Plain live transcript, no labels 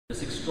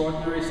This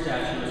extraordinary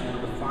statue is one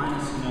of the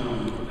finest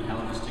known from the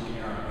Hellenistic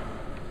era,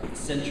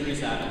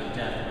 centuries after the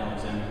death of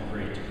Alexander the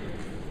Great.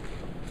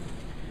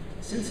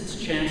 Since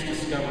its chance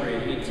discovery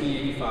in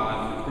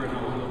 1885 in the Queer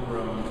Hill of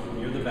Rome,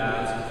 near the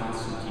Baths of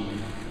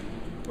Constantine,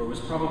 where it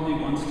was probably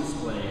once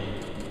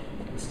displayed,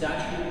 the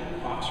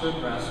statue, boxer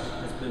at rest,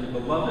 has been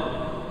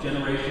beloved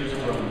generations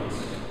of Romans.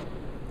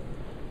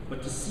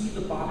 But to see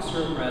the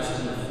boxer at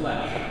rest in the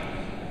flesh,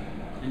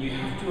 and you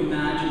have to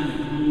imagine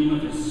the gleam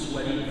of his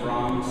sweaty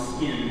bronze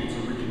skin in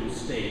its original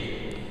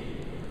state,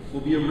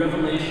 will be a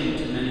revelation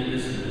to many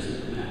visitors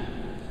at the Met.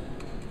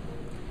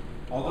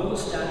 Although the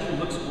statue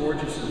looks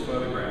gorgeous in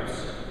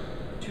photographs,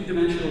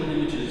 two-dimensional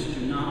images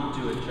do not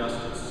do it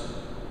justice.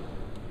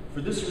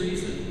 For this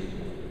reason,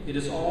 it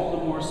is all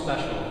the more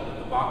special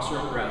that the boxer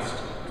at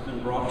rest has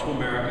been brought to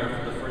America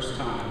for the first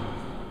time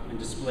and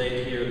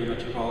displayed here in the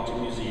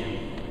Metropolitan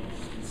Museum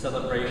in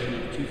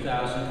celebration of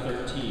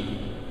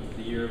 2013,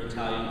 the Year of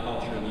Italian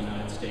Culture in the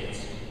United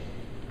States.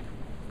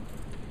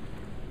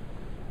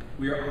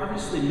 We are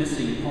obviously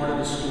missing part of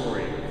the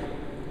story,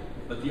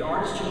 but the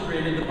artist who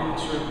created the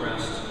boxer at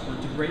rest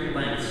went to great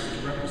lengths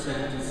to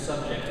represent his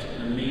subject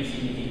in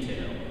amazing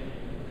detail.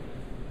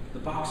 The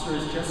boxer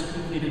has just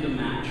completed a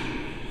match.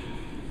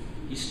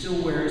 He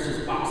still wears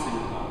his boxing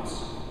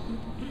gloves,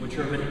 which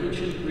are of an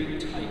ancient Greek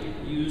type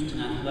used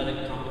in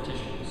athletic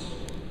competitions.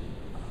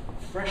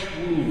 Fresh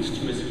wounds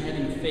to his head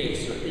and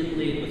face are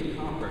inlaid with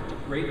copper to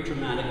great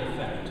dramatic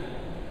effect.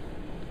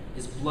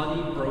 His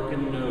bloody,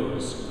 broken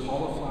nose,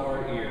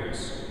 cauliflower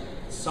ears,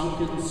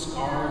 sunken,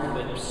 scarred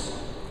lips,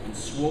 and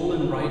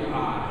swollen right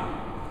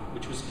eye,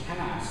 which was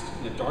cast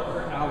in a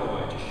darker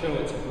alloy to show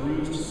its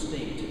bruised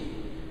state,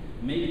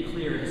 made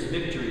clear his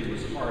victory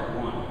was hard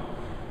won.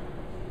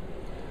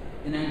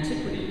 In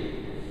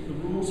antiquity, the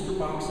rules for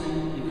boxing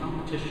and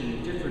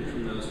competition differed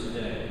from those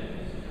today.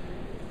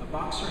 A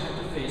boxer had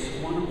to face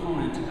one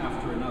opponent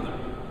after another,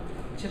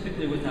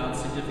 typically without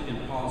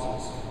significant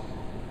pauses,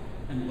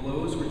 and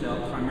blows were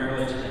dealt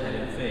primarily to the head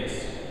and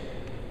face.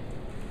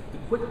 The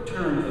quick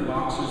turn of the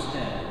boxer's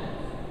head,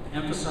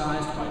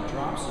 emphasized by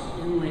drops of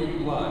inlaid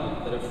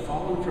blood that have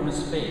fallen from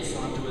his face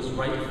onto his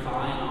right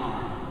thigh and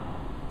arm,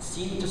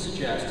 seemed to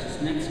suggest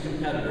his next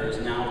competitor is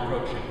now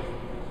approaching.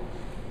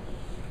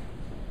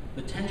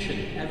 The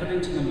tension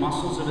evident in the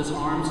muscles of his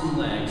arms and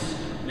legs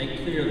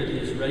make clear that he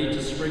is ready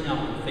to spring up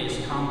and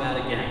face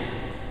combat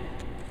again.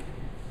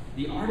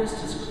 The artist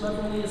has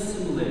cleverly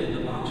assimilated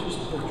the boxer's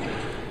portrait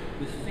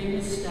with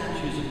famous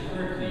statues of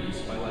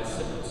Heracles by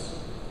Lysippus,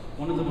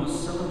 one of the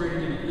most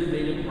celebrated and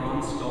innovative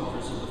bronze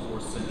sculptors of the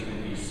 4th century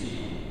BC.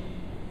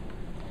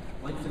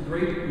 Like the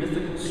great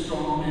mythical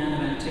strongman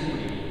of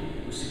antiquity,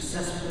 who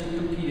successfully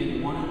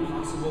competed one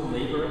impossible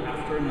labor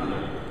after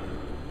another,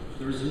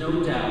 there is no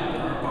doubt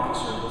that our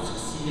boxer will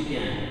succeed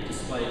again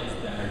despite his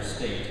battered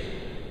state.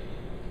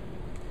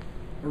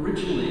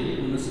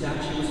 Originally, when the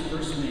statue was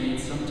first made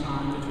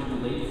sometime between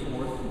the late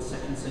 4th and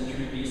 2nd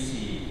century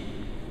BC,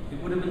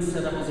 it would have been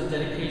set up as a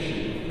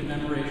dedication in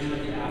commemoration of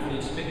the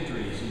athlete's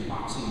victories in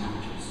boxing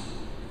matches,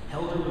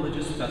 held at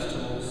religious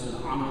festivals in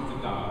honor of the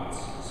gods,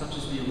 such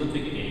as the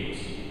Olympic Games.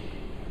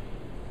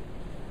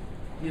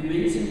 The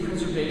amazing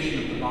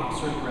preservation of the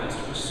boxer at rest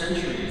for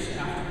centuries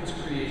after its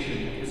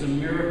creation is a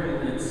miracle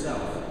in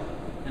itself,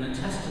 and a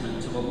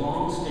testament to the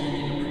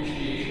long-standing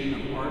appreciation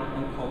of art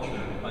and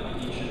culture by the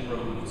ancient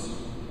Romans.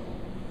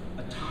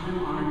 A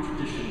time-honored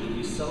tradition that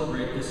we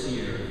celebrate this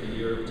year, the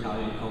Year of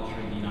Italian Culture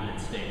in the United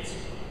States.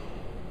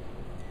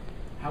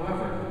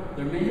 However,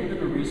 there may have been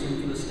a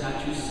reason for the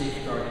statue's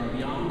safeguarding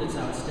beyond its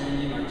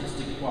outstanding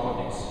artistic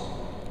qualities.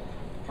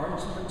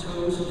 Parts of the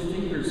toes and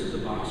fingers of the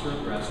boxer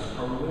at rest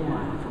are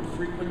worn from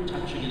frequent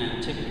touching in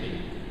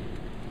antiquity.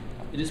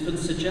 It has been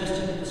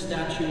suggested that the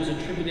statue was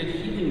attributed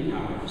healing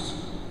powers,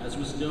 as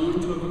was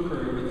known to have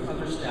occurred with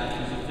other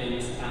statues of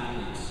famous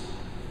athletes.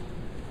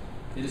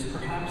 It is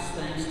perhaps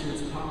thanks to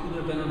its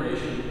popular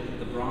veneration that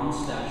the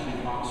bronze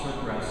statue boxer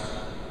at rest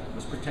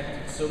was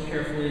protected so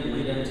carefully in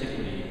late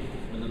antiquity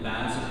when the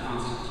Baths of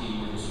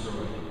Constantine were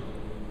destroyed.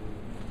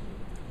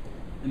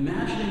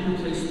 Imagining the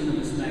placement of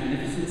this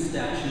magnificent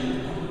statue in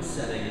a public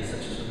setting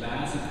such as the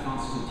Baths of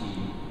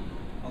Constantine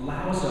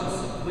allows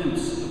us a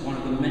glimpse of one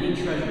of the many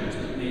treasures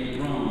that made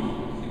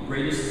Rome the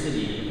greatest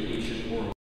city in the ancient world.